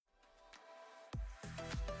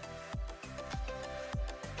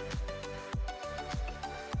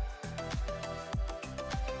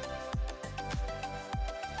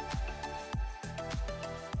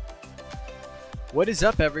What is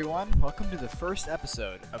up, everyone? Welcome to the first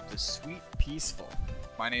episode of The Sweet Peaceful.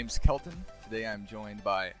 My name's Kelton. Today I'm joined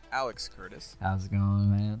by Alex Curtis. How's it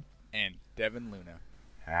going, man? And Devin Luna.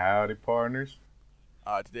 Howdy, partners.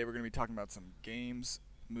 Today we're going to be talking about some games,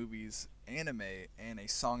 movies, anime, and a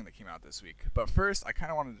song that came out this week. But first, I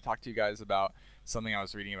kind of wanted to talk to you guys about something I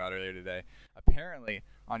was reading about earlier today. Apparently,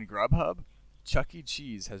 on Grubhub, Chuck E.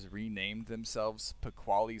 Cheese has renamed themselves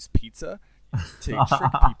Pasquale's Pizza to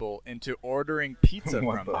trick people into ordering pizza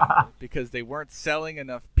from them because they weren't selling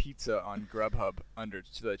enough pizza on Grubhub under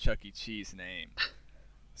the Chuck E. Cheese name.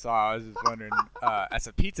 So I was just wondering, as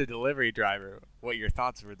a pizza delivery driver, what your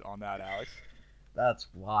thoughts were on that, Alex? That's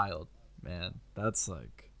wild, man. That's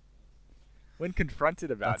like... When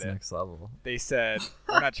confronted about that's next level. They said,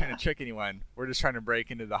 we're not trying to trick anyone. We're just trying to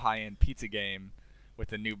break into the high-end pizza game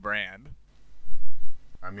with a new brand.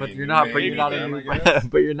 I mean, But you're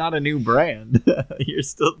not a new brand. You're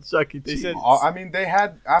still Chuck E. Cheese. I mean, they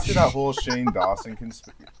had, after that whole Shane Dawson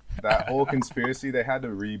conspiracy, they had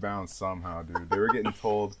to rebound somehow, dude. They were getting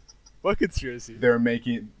told. What conspiracy? They were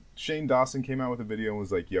making. Shane Dawson came out with a video and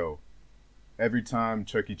was like, "Yo, every time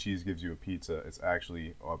Chuck E. Cheese gives you a pizza, it's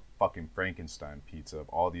actually a fucking Frankenstein pizza of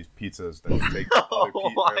all these pizzas that you take other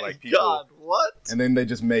people." God, what? And then they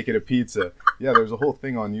just make it a pizza. Yeah, there was a whole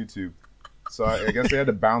thing on YouTube. So I guess they had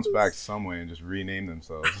to bounce back some way and just rename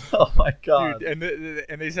themselves. Oh my god! Dude,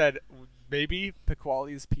 and they said maybe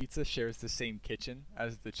Pasquale's Pizza shares the same kitchen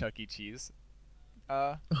as the Chuck E. Cheese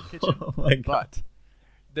kitchen, Oh my god! but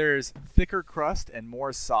there's thicker crust and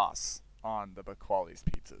more sauce on the Pasquale's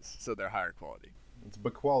pizzas, so they're higher quality. It's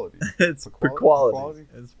quality. It's quality.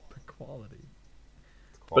 It's quality.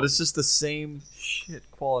 But it's just the same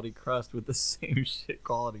shit quality crust with the same shit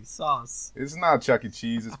quality sauce. It's not Chuck E.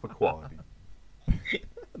 Cheese. It's quality.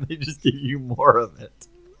 They just give you more of it.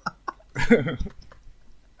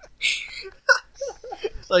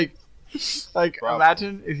 like Bravo.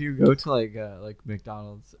 Imagine if you go to like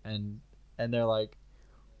McDonald's and they're like,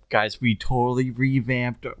 guys, we totally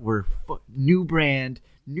revamped. We're new brand,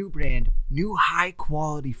 new high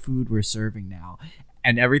quality food we're serving now,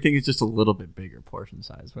 and everything is just a little bit bigger portion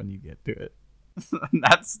size when you get to it.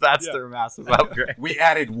 that's their massive upgrade. We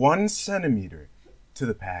added 1 centimeter to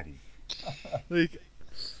the patty.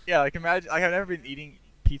 Imagine. I've never been eating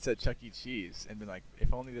pizza at Chuck E. Cheese and been like,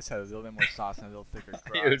 if only this had a little bit more sauce and a little thicker crust.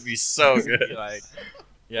 It would be so good.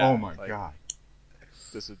 Oh my god.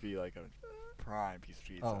 This would be like a prime piece of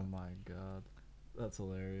pizza. Oh my god, that's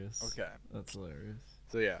hilarious. Okay, that's hilarious.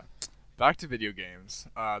 So yeah, back to video games.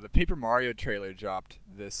 The Paper Mario trailer dropped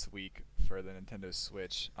this week for the Nintendo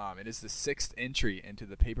Switch. It is the 6th entry into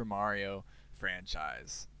the Paper Mario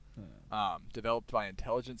franchise. Developed by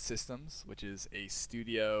Intelligent Systems, which is a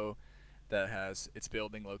studio that has its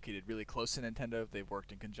building located really close to Nintendo. They've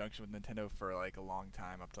worked in conjunction with Nintendo for like a long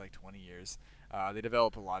time, up to like 20 years. They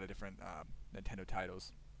develop a lot of different Nintendo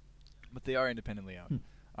titles, but they are independently owned.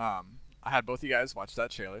 I had both of you guys watch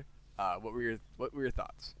that trailer. What were your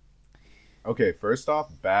thoughts? Okay, first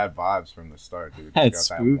off, bad vibes from the start, dude. It's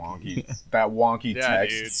got spooky. that wonky Yeah,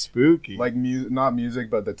 text. dude. Spooky. Like not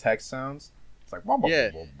music, but the text sounds. It's like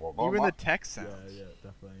Even the text sounds. Yeah,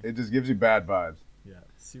 definitely. It just gives you bad vibes. Yeah,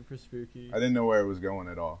 super spooky. I didn't know where it was going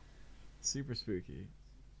at all. Super spooky,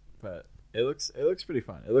 but it looks pretty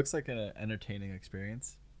fun. It looks like an entertaining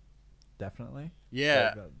experience. Definitely.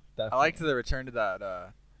 Yeah, definitely. I liked the return to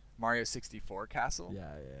that Mario 64 castle. Yeah.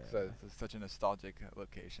 So it's such a nostalgic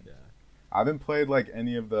location. Yeah. I haven't played like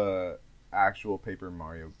any of the actual Paper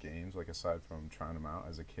Mario games, like aside from trying them out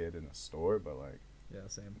as a kid in a store, but like Yeah,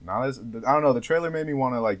 same. not as I don't know. The trailer made me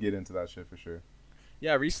want to like get into that shit for sure.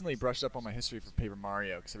 Yeah, I recently brushed up on my history for Paper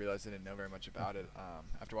Mario because I realized I didn't know very much about it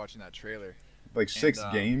after watching that trailer. Like 6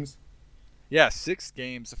 games. Yeah, 6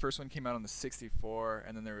 games. The first one came out on the 64,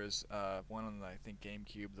 and then there was one on the, I think,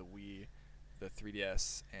 GameCube, the Wii, the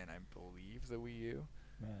 3DS, and I believe the Wii U.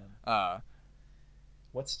 Man.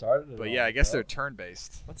 What started it? But yeah, I guess they're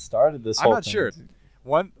turn-based. What started this? I'm whole not thing? sure.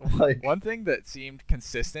 One Like- thing that seemed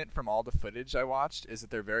consistent from all the footage I watched is that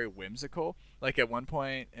they're very whimsical. Like at one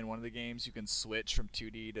point in one of the games, you can switch from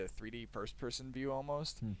 2D to 3D first-person view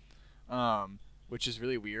almost, which is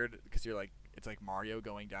really weird because it's like Mario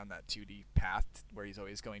going down that 2D path where he's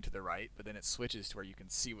always going to the right, but then it switches to where you can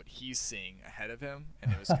see what he's seeing ahead of him,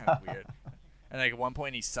 and it was kind of weird. And like at one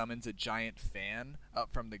point, he summons a giant fan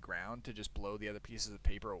up from the ground to just blow the other pieces of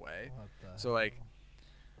paper away. What the So like.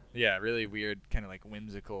 Yeah, really weird, kind of like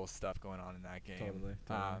whimsical stuff going on in that game. Totally.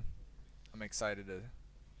 I'm excited to.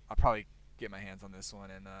 I'll probably get my hands on this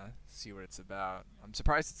one and see what it's about. I'm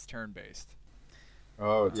surprised it's turn-based.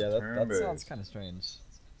 Oh, it's that turn-based. sounds kind of strange.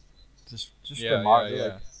 Just Yeah, for Mario, yeah.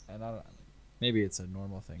 like, and Maybe it's a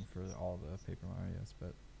normal thing for all the Paper Marios,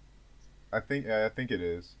 but I think it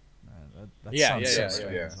is. that Yeah, sounds so yeah,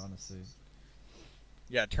 strange, yeah. honestly.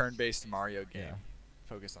 Yeah, turn-based Mario game, Yeah.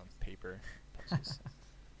 focused on paper puzzles.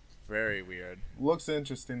 Very weird. Looks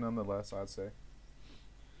interesting nonetheless, I'd say.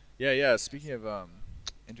 Yeah. Speaking of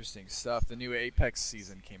interesting stuff, the new Apex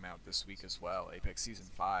season came out this week as well. Apex Season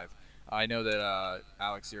 5. I know that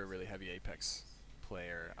Alex, you're a really heavy Apex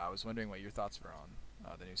player. I was wondering what your thoughts were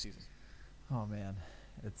on the new season. Oh man,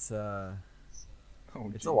 it's Oh,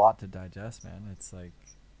 it's geez. a lot to digest, man. It's like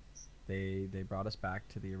they brought us back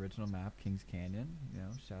to the original map, Kings Canyon.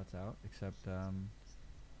 Shouts out. Except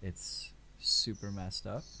it's super messed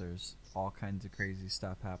up. There's all kinds of crazy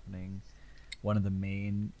stuff happening. One of the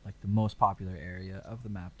main, like the most popular area of the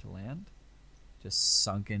map to land, just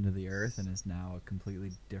sunk into the earth and is now a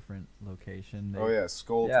completely different location. Oh yeah,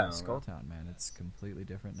 Skull Yeah, Town. Skull Town, man. It's completely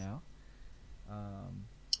different now.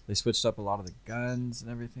 They switched up a lot of the guns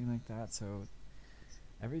and everything like that, so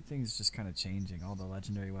everything's just kind of changing. All the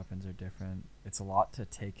legendary weapons are different. It's a lot to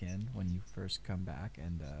take in when you first come back,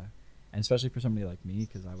 and especially for somebody like me,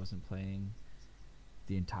 because I wasn't playing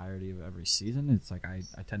the entirety of every season. It's like I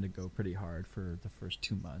tend to go pretty hard for the first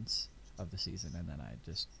 2 months of the season, and then I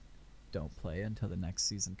just don't play until the next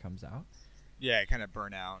season comes out. Yeah, kind of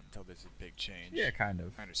burn out until there's a big change. Yeah, kind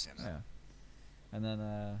of. I understand that. Yeah. And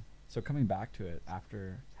then, so coming back to it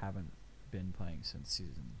after haven't been playing since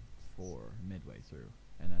season 4, midway through,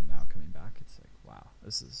 and then now coming back, it's like, wow,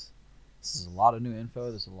 this is a lot of new info.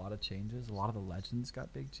 There's a lot of changes. A lot of the legends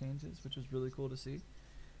got big changes, which was really cool to see.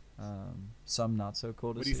 Some not so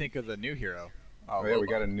cool to see. What do you think of the new hero? Oh yeah, we Loba.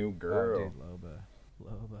 got a new girl. Oh, dude,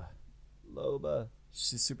 Loba.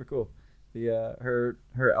 She's super cool. The her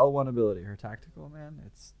L1 ability, her tactical, man.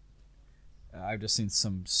 I've just seen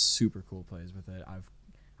some super cool plays with it.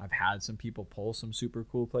 I've had some people pull some super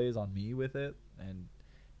cool plays on me with it, and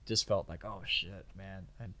just felt like, oh shit, man.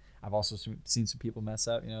 And I've also seen some people mess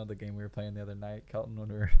up. The game we were playing the other night, Kelton, when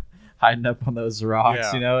we were hiding up on those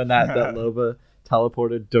rocks, Yeah. and that Loba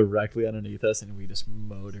teleported directly underneath us, and we just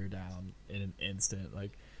mowed her down in an instant.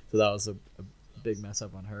 So that was a big mess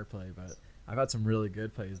up on her play, but I've had some really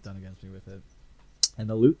good plays done against me with it. And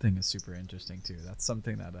the loot thing is super interesting too. That's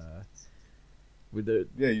something that with the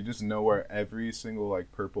Yeah, you just know where every single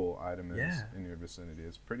purple item is Yeah. in your vicinity.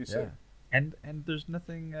 It's pretty sick. and there's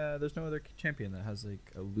nothing there's no other champion that has a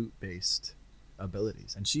loot based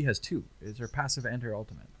abilities, and she has 2. It's her passive and her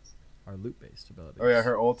ultimate are loot based abilities. Oh yeah,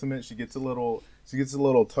 her ultimate, she gets a little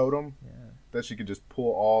totem Yeah. that she could just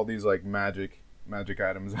pull all these magic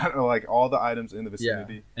items out of all the items in the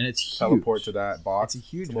vicinity. Yeah, and it's huge. Teleport to that box. It's a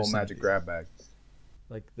huge little vicinity. magic grab bag.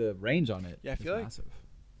 The range on it Yeah, I is feel like- massive.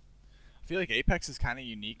 I feel like Apex is kind of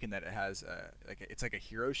unique in that it has it's like a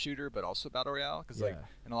hero shooter, but also battle royale. Because Yeah.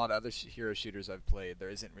 in a lot of other hero shooters I've played, there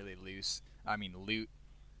isn't really loot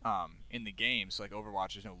in the game. So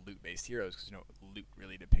Overwatch, there's no loot-based heroes because there's no loot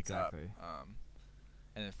really to pick Exactly. up.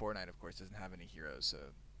 And then Fortnite, of course, doesn't have any heroes, so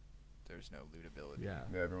there's no loot ability. Yeah.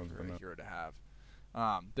 Yeah, everyone's For been a hero to have.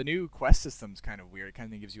 The new quest system's kind of weird. It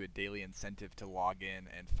kind of gives you a daily incentive to log in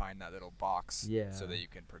and find that little box Yeah. so that you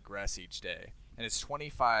can progress each day. And it's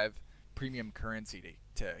 25 premium currency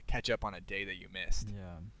to catch up on a day that you missed,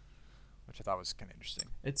 Yeah. which I thought was kind of interesting.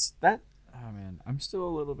 It's that. Oh man, I'm still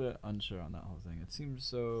a little bit unsure on that whole thing. It seems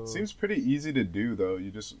so. Seems pretty easy to do though.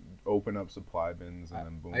 You just open up supply bins and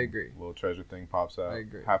then boom, I agree. little treasure thing pops out. I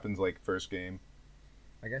agree. Happens first game.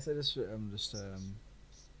 I guess it'd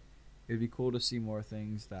be cool to see more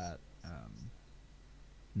things that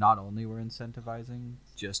not only were incentivizing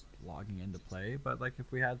just logging into play, but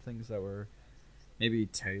if we had things that were maybe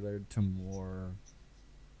tailored to more.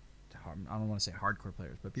 I don't want to say hardcore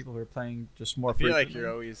players, but people who are playing just more. I feel like frequently.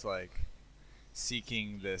 you're always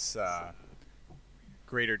seeking this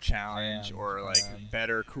greater challenge I am. or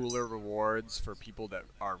better, cooler rewards for people that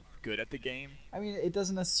are good at the game. I mean, it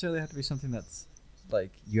doesn't necessarily have to be something that's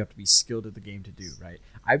you have to be skilled at the game to do, right?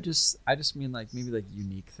 I just mean maybe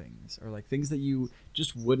unique things or things that you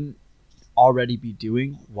just wouldn't already be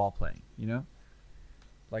doing while playing, Kind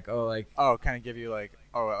of give you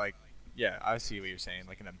yeah, I see what you're saying,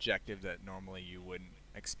 an objective that normally you wouldn't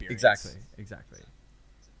experience. exactly.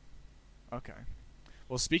 Okay.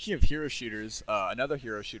 Well, speaking of hero shooters, another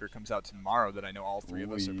hero shooter comes out tomorrow that I know all 3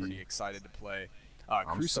 of us are pretty excited to play.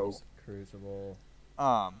 Crucible. Crucible.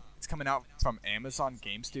 It's coming out from Amazon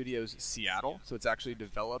Game Studios Seattle, so it's actually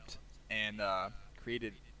developed and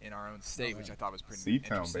created in our own state, which I thought was pretty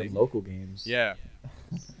Seatown, interesting. baby. Local games. Yeah.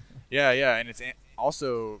 Yeah, and it's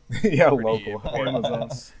also Yeah, pretty local important. Amazon.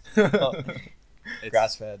 It's,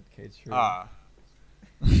 Grass-fed, cage free.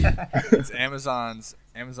 It's Amazon's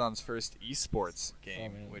first esports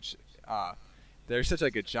game, man. which they're such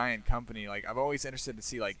like a giant company. Like I'm always interested to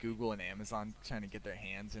see like Google and Amazon trying to get their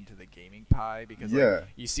hands into the gaming pie because Yeah. like,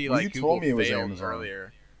 you see Well, like you Google told me it was failed Amazon.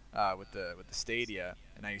 earlier with the Stadia,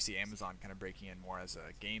 and now you see Amazon kind of breaking in more as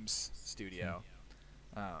a games studio.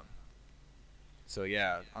 So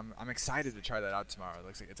yeah, I'm excited to try that out tomorrow. It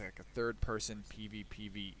looks like it's like a third-person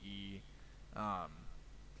PvPvE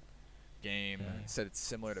game. Yeah. It said it's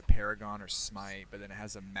similar to Paragon or Smite, but then it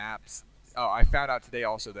has a map. Oh, I found out today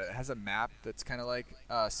also that it has a map that's kind of like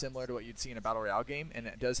similar to what you'd see in a Battle Royale game, and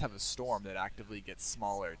it does have a storm that actively gets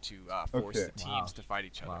smaller to force Okay. the teams Wow. to fight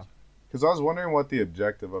each other. Wow. Because I was wondering what the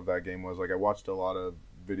objective of that game was. Like, I watched a lot of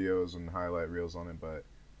videos and highlight reels on it, but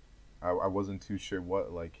I wasn't too sure what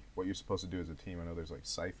you're supposed to do as a team. I know there's like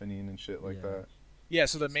siphoning and shit like Yeah. that. Yeah,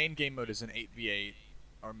 so the main game mode is an 8v8,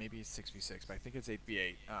 or maybe it's 6v6, but I think it's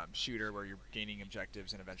 8v8 shooter where you're gaining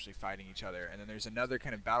objectives and eventually fighting each other. And then there's another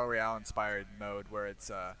kind of Battle Royale inspired mode where it's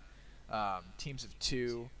teams of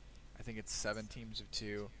 2. I think it's 7 teams of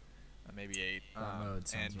 2, maybe 8. That mode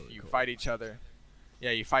sounds and really you cool. fight each other. Yeah,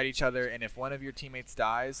 you fight each other, and if one of your teammates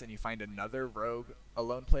dies and you find another rogue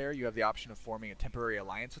alone player, you have the option of forming a temporary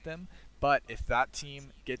alliance with them. But if that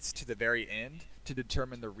team gets to the very end to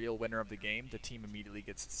determine the real winner of the game, the team immediately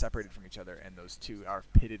gets separated from each other, and those two are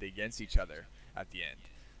pitted against each other at the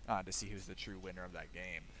end to see who's the true winner of that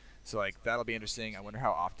game. So like that'll be interesting. I wonder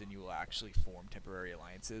how often you will actually form temporary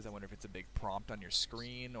alliances. I wonder if it's a big prompt on your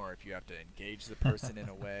screen or if you have to engage the person in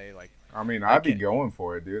a way like. I mean, I I'd be can- going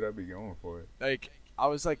for it, dude. I'd be going for it. Like I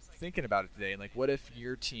was like thinking about it today, and like what if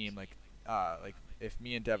your team like if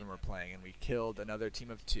me and Devin were playing and we killed another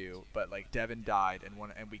team of 2, but like Devin died and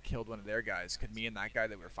we killed one of their guys, could me and that guy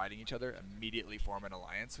that were fighting each other immediately form an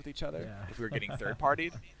alliance with each other Yeah. if we were getting third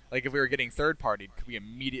partied? Like if we were getting third partied, could we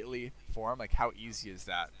immediately form? Like how easy is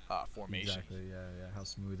that formation? Exactly. Yeah. How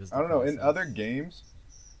smooth is? I don't know. In process? other games,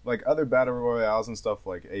 like other battle royales and stuff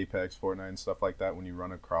like Apex, Fortnite, and stuff like that, when you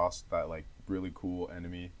run across that like really cool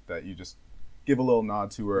enemy that you just give a little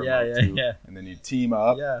nod to or a Yeah, nod yeah, to, yeah. and then you team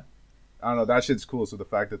up. Yeah. I don't know. That shit's cool. So the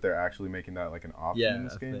fact that they're actually making that like an option Yeah, in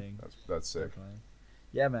this a game, thing. that's sick. Definitely.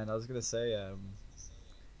 Yeah, man. I was gonna say,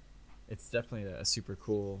 it's definitely a super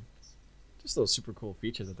cool, just those super cool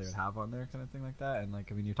features that they would have on there, kind of thing like that. And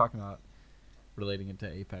like, I mean, you're talking about relating it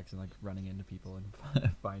to Apex and like running into people and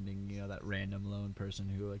finding that random lone person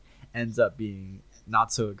who like ends up being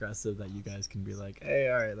not so aggressive that you guys can be like, hey,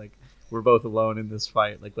 all right, like we're both alone in this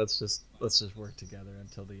fight, like let's just work together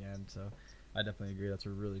until the end. So I definitely agree that's a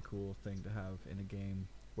really cool thing to have in a game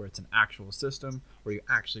where it's an actual system where you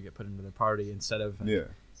actually get put into the party instead of Yeah.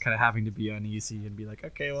 kind of having to be uneasy and be like,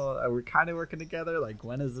 okay, well, we're kind of working together, like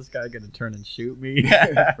when is this guy gonna turn and shoot me?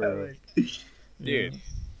 For Like, Dude.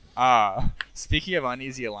 Speaking of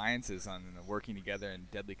uneasy alliances on working together in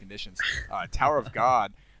deadly conditions, Tower of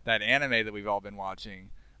God, that anime that we've all been watching,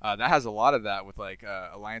 that has a lot of that with like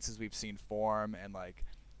alliances we've seen form and like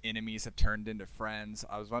enemies have turned into friends.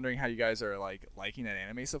 I was wondering how you guys are like liking that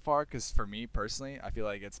anime so far, because for me personally, I feel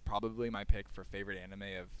like it's probably my pick for favorite anime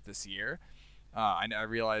of this year. I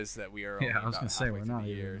realize that we are only yeah, I was about gonna say halfway we're through not the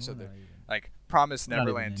even. year, so we're the not even. like Promise We're not even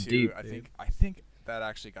Neverland in 2. deep, I dude. think that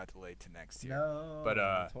actually got delayed to next year. No, But,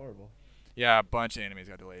 that's horrible. Yeah, a bunch of animes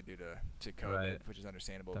got delayed due to COVID, Right. which is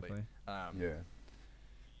understandable. Definitely. Yeah.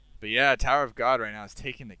 But yeah, Tower of God right now is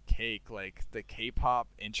taking the cake. Like the K-pop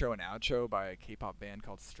intro and outro by a K-pop band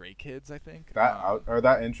called Stray Kids, I think.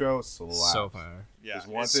 That intro slaps. So far. Yeah, Just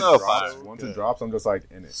once it's it so drops, fire. once good. it drops, I'm just like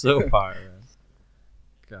in it. So far. Man.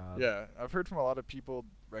 God. Yeah, I've heard from a lot of people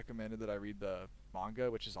recommended that I read the manga,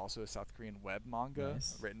 which is also a South Korean web manga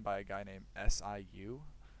Nice. written by a guy named SIU.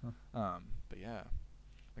 But yeah,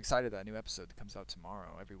 I'm excited that new episode comes out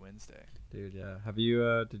tomorrow, every Wednesday. Dude, yeah. Have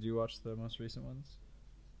you? Did you watch the most recent ones?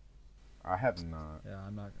 I have not. Yeah,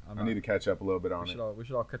 I'm not. I need to catch up a little bit on we it.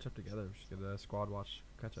 should all catch up together. We should get a squad watch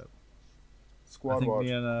catch up. Squad think watch.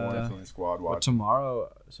 me and, Quarantine squad Well, watch. tomorrow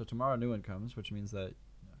a new one comes, which means that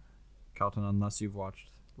Carlton, unless you've watched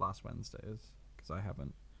last Wednesday's, because I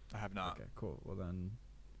haven't. I have not. Okay, cool. Well then,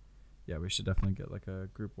 yeah, we should definitely get like a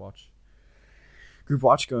group watch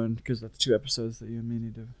going, because that's 2 episodes that you and me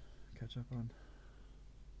need to catch up on.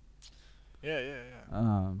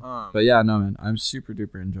 Yeah. But yeah, no man, I'm super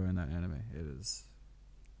duper enjoying that anime. It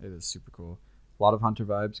is super cool. A lot of Hunter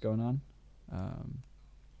vibes going on.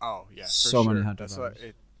 Oh yeah, for So sure. many Hunter That's what vibes.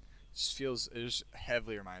 it just feels. It just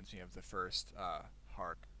heavily reminds me of the first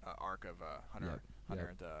arc of Hunter,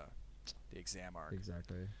 Yep. the exam arc,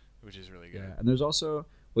 Exactly. which is really good. Yeah, and there's also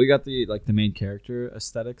you got the main character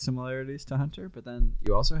aesthetic similarities to Hunter, but then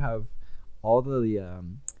you also have all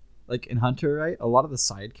the like in Hunter, right? A lot of the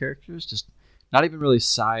side characters, just not even really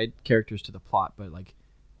side characters to the plot, but like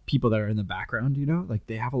people that are in the background, you know, like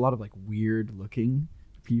they have a lot of like weird looking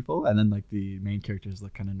people, and then like the main characters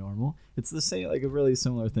look kind of normal. It's the same, like a really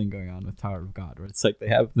similar thing going on with Tower of God, where it's like they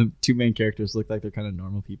have the two main characters look like they're kind of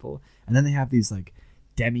normal people, and then they have these like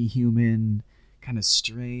demi-human, kind of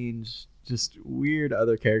strange, just weird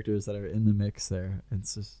other characters that are in the mix there.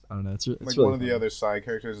 It's just, I don't know, it's Like really one of the fun. other side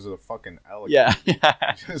characters is a fucking alligator. Yeah,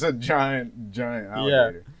 yeah, It's a giant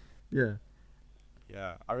alligator. yeah.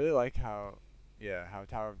 Yeah, I really like how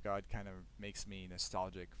Tower of God kind of makes me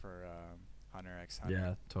nostalgic for Hunter x Hunter.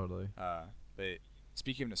 Yeah, totally. But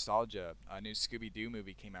speaking of nostalgia, a new Scooby-Doo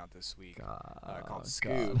movie came out this week called God.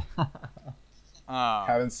 Scoob.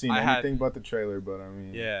 Haven't seen I anything but the trailer, but I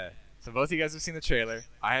mean, Yeah. So both of you guys have seen the trailer.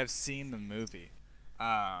 I have seen the movie.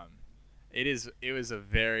 It was a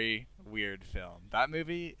very weird film. That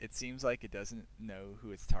movie, it seems like it doesn't know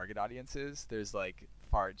who its target audience is. There's like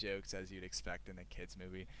fart jokes as you'd expect in a kids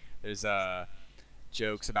movie. There's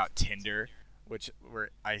jokes about Tinder, which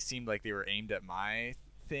I seemed like they were aimed at my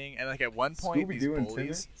thing. And like at one point Scooby-Doo and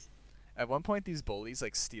these bullies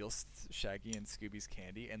like steal Shaggy and Scooby's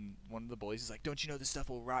candy, and one of the bullies is like, "Don't you know this stuff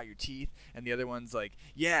will rot your teeth?" And the other one's like,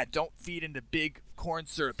 "Yeah, don't feed into big corn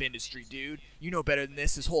syrup industry, dude. You know better than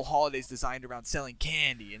this. This whole holiday's designed around selling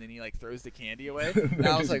candy." And then he like throws the candy away. And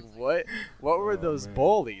I was like, "What? What were those man.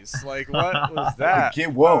 bullies? Like, what was that?"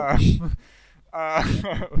 Get woke.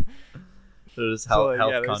 They're just So, like, yeah,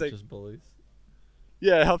 health there's, conscious like- bullies.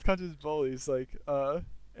 Yeah, health conscious bullies, like,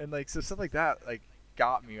 and like so stuff like that, like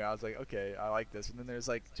got me. I was like, okay, I like this. And then there's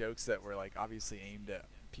like jokes that were like obviously aimed at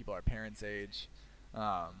people our parents' age, and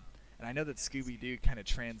I know that Scooby-Doo kind of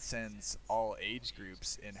transcends all age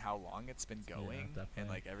groups in how long it's been going, and definitely.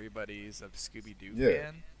 like everybody's a Scooby-Doo Yeah.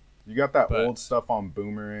 fan. You got that But- old stuff on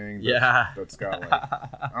Boomerang. That's got like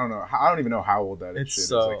I don't know. I don't even know how old that It's shit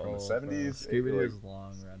so is. Like from the old, '70s. bro. Scooby-Doo Like, is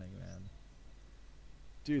long running, man.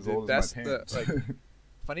 Dude, as the old as best, my the pants. like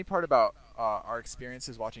funny part about our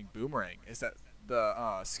experiences watching Boomerang is that the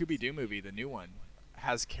Scooby-Doo movie, the new one,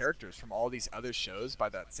 has characters from all these other shows by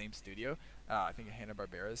that same studio. I think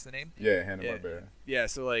Hanna-Barbera is the name. yeah, Hanna-Barbera. Yeah,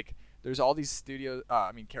 so like there's all these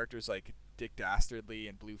characters like Dick Dastardly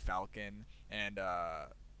and Blue Falcon and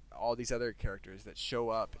all these other characters that show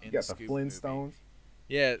up in You got the the Scoob movie. Flintstones.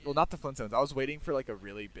 Yeah, well, not the Flintstones. I was waiting for like a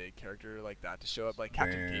really big character like that to show up, like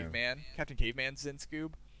Captain Damn. Caveman. Captain Caveman's in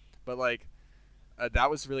Scoob, but like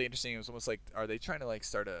that was really interesting. It was almost like, are they trying to like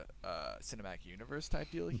start a cinematic universe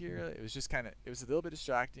type deal here? It was just kind of, it was a little bit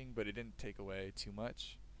distracting, but it didn't take away too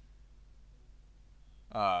much.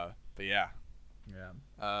 But yeah,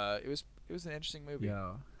 Yeah. it was an interesting movie.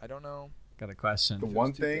 Yo, I don't know. got a question. The Those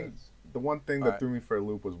one two thing, guys. the one thing that Alright. threw me for a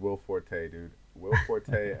loop was Will Forte, dude. Will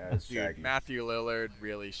Forte as Dude, Shaggy. Matthew Lillard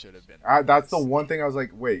really should have been. That's the one thing I was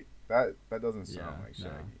like, wait, that doesn't sound Yeah, like no.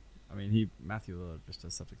 Shaggy. I mean, Matthew Lillard just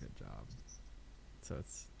does such a good job. So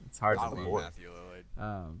it's hard I to love beat. Matthew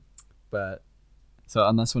Lillard. But so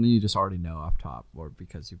unless one of you just already know off top, or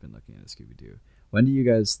because you've been looking at Scooby Doo, when do you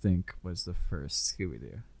guys think was the first Scooby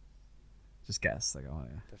Doo? Just guess. Like,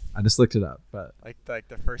 I just looked it up, but Like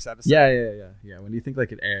the first episode. yeah. When do you think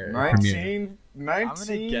like it aired? Premiered?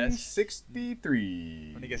 1963.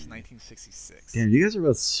 I'm gonna guess 1966. Damn, you guys are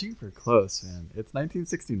both super close, man. It's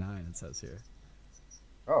 1969. It says here.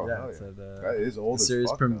 Oh, Yeah, hell it yeah. said, That is The old as series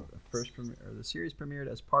fuck, though. the series premiered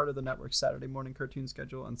as part of the network's Saturday morning cartoon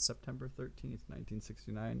schedule on September 13th,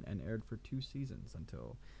 1969, and aired for 2 seasons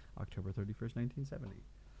until October 31st, 1970.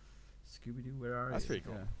 Scooby Doo, where are you? That's pretty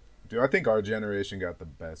cool. Yeah. Dude, I think our generation got the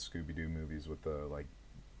best Scooby-Doo movies with the, like,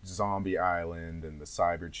 Zombie Island and the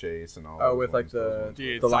Cyber Chase and all Oh, those with, like, ones. Those the- ones were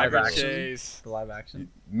Dude, The cool. live Cyber action? Chase. The live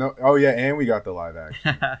action. No, oh, yeah, and we got the live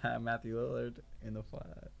action. Matthew Lillard in the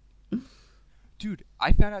flat. Dude,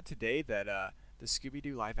 I found out today that the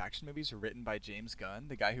Scooby-Doo live-action movies were written by James Gunn,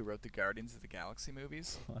 the guy who wrote the Guardians of the Galaxy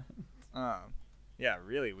movies. What? Yeah,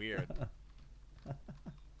 really weird.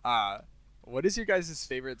 What is your guys'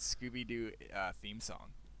 favorite Scooby-Doo theme song?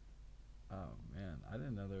 Oh man, I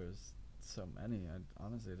didn't know there was so many. I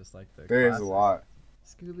honestly just like the. There's a classic. lot.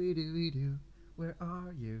 Scooby Doo Doo, where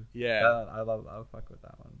are you? Yeah. I'll fuck with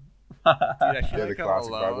that one. Dude, I feel Yeah, like the I'm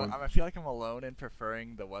classic vibe alone. ones. I feel like I'm alone in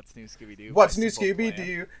preferring the What's New Scooby-Doo. What's by new, Simple Plan.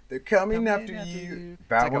 Scooby-Doo? They're coming after you.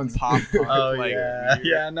 That It's like one's a pop punk, Oh like, yeah, weird-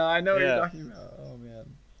 yeah. No, I know what Yeah. you're talking about. Oh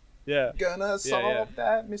man, Yeah. gonna solve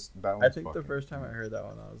that mystery. That I one's think the fucking- first time I heard that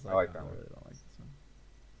one, I was like, I like oh, that I one. really don't like this one.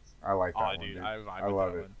 I like that Oh, one, dude, dude. I vibe I with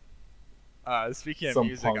love that it. one. Speaking of Some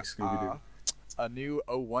music, punk Scooby-Doo. a new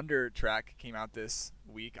Oh Wonder track came out this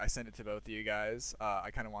week. I sent it to both of you guys. I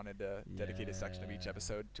kind of wanted to dedicate a section of each Yeah.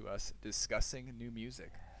 episode to us discussing new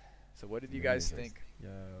music. So what did you guys think? Yo,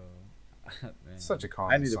 man. Such a I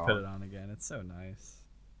calming need song. to put it on again. It's so nice.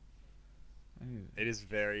 It is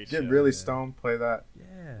very Get chill. really yeah. stoned, play that,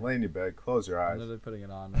 Yeah. lay in your bed, close your I'm eyes. literally putting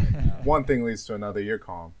it on right now. One thing leads to another, you're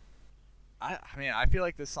calm. I mean, I feel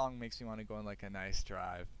like this song makes me want to go on like a nice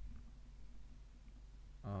drive.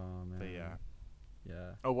 Oh man. But yeah.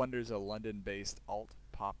 Yeah. Oh Wonder's a London-based alt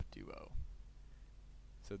pop duo.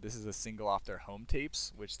 So this is a single off their home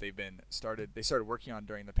tapes, which they started working on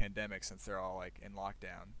during the pandemic since they're all like in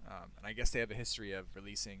lockdown. And I guess they have a history of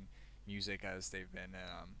releasing music as they've been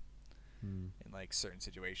in like certain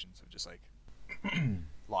situations of just like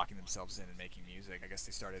locking themselves in and making music. I guess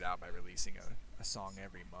they started out by releasing a song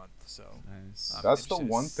every month. So Nice. That's the interested to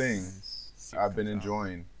one thing see what I've been comes out.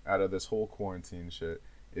 enjoying out of this whole quarantine shit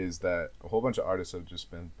is that a whole bunch of artists have just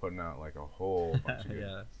been putting out like a whole bunch of good,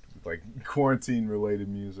 Yeah. like quarantine related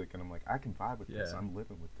music, and I'm like, I can vibe with this. Yeah. I'm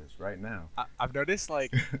living with this right now. I've noticed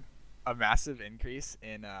like a massive increase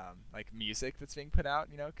in like music that's being put out,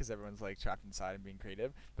 you know, because everyone's like trapped inside and being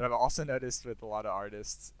creative. But I've also noticed with a lot of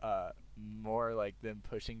artists, more like them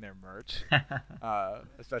pushing their merch,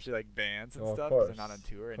 especially like bands and Oh, of stuff, because they're course, not on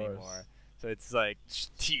tour of course. anymore. So it's like This is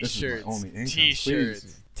t-shirts, my only income, t-shirts,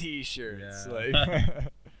 please. t-shirts. Yeah. Like,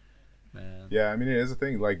 Man. Yeah, I mean, it is a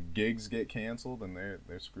thing. Like gigs get canceled and they're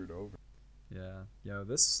screwed over. Yeah. Yo,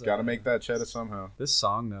 this. Got to make that cheddar somehow. This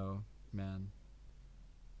song though, man,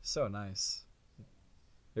 so nice.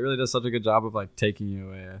 It really does such a good job of like taking you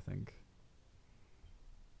away. I think.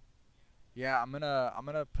 yeah, I'm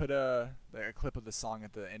gonna put a clip of the song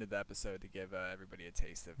at the end of the episode to give everybody a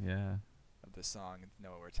taste of Yeah. the song and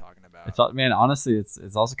know what we're talking about. It's man, honestly,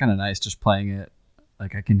 it's also kind of nice just playing it.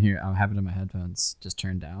 Like I can hear, I'm having it in my headphones just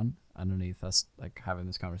turned down underneath us, like having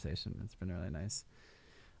this conversation. It's been really nice.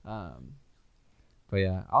 But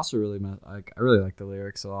yeah, I also really I really like the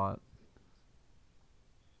lyrics a lot.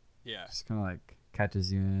 Yeah. Just kind of like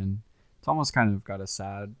catches you in. It's almost kind of got a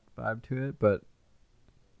sad vibe to it, but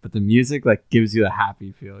the music like gives you a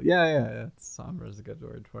happy feel. Yeah. Somber is a good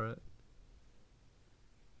word for it.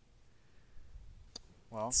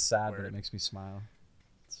 Well, It's sad, but word. it makes me smile.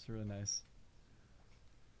 It's really nice.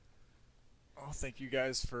 Well, thank you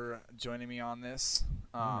guys for joining me on this.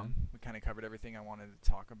 Yeah. We kind of covered everything I wanted to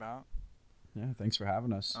talk about. Yeah, thanks for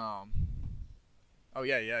having us. Oh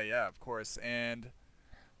yeah, of course. And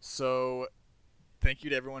so, thank you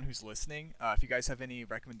to everyone who's listening. If you guys have any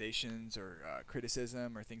recommendations or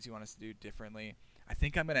criticism or things you want us to do differently, I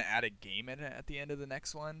think I'm gonna add a game at the end of the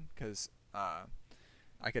next one because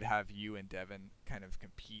I could have you and Devin kind of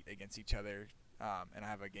compete against each other. And I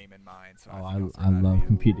have a game in mind. So Oh, I think I'll I throw that love in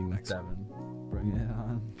competing with next one. Devin. Bring it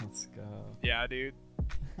on. Let's go. Yeah, dude.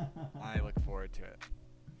 I look forward to it.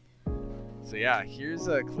 So yeah, here's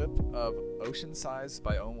a clip of Ocean Size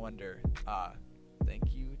by Owen Wonder.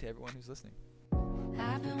 Thank you to everyone who's listening.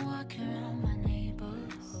 I've been walking around my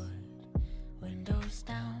neighborhood, windows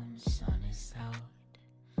down, sun is out.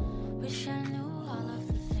 Wish I knew all of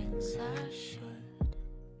the things I should.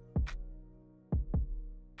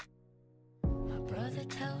 My brother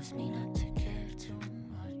tells me not to care too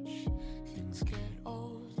much. Things get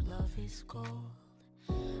old, love is gold.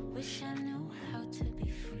 Wish I knew how to be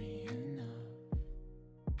free enough.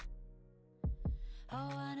 I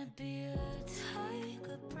wanna be a